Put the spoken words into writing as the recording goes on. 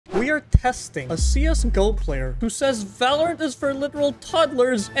We are testing a CSGO player who says Valorant is for literal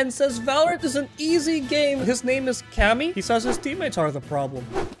toddlers and says Valorant is an easy game. His name is Cammy. He says his teammates are the problem.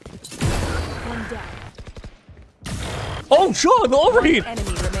 One down. Oh, sure, the overheat. Enemy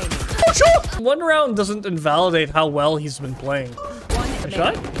remaining. Oh, sure. One round doesn't invalidate how well he's been playing. A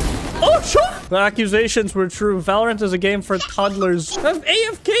shot? Oh, sure. The accusations were true. Valorant is a game for toddlers. I'm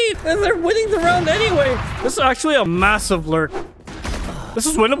AFK and they're winning the round anyway. This is actually a massive lurk. This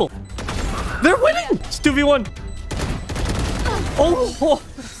is winnable. They're winning. It's 2v1.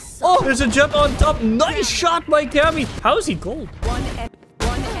 Oh, there's a jet on top. Nice shot by Cammy. How is he gold? One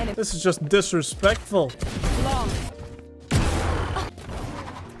enemy. This is just disrespectful. Long.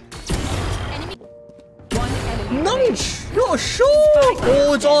 Enemy. One enemy. Nice. Oh, sure.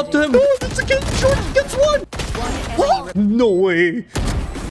 Oh, it's all up to him. Oh, it's a kid. Short gets one. One enemy. Oh, no way.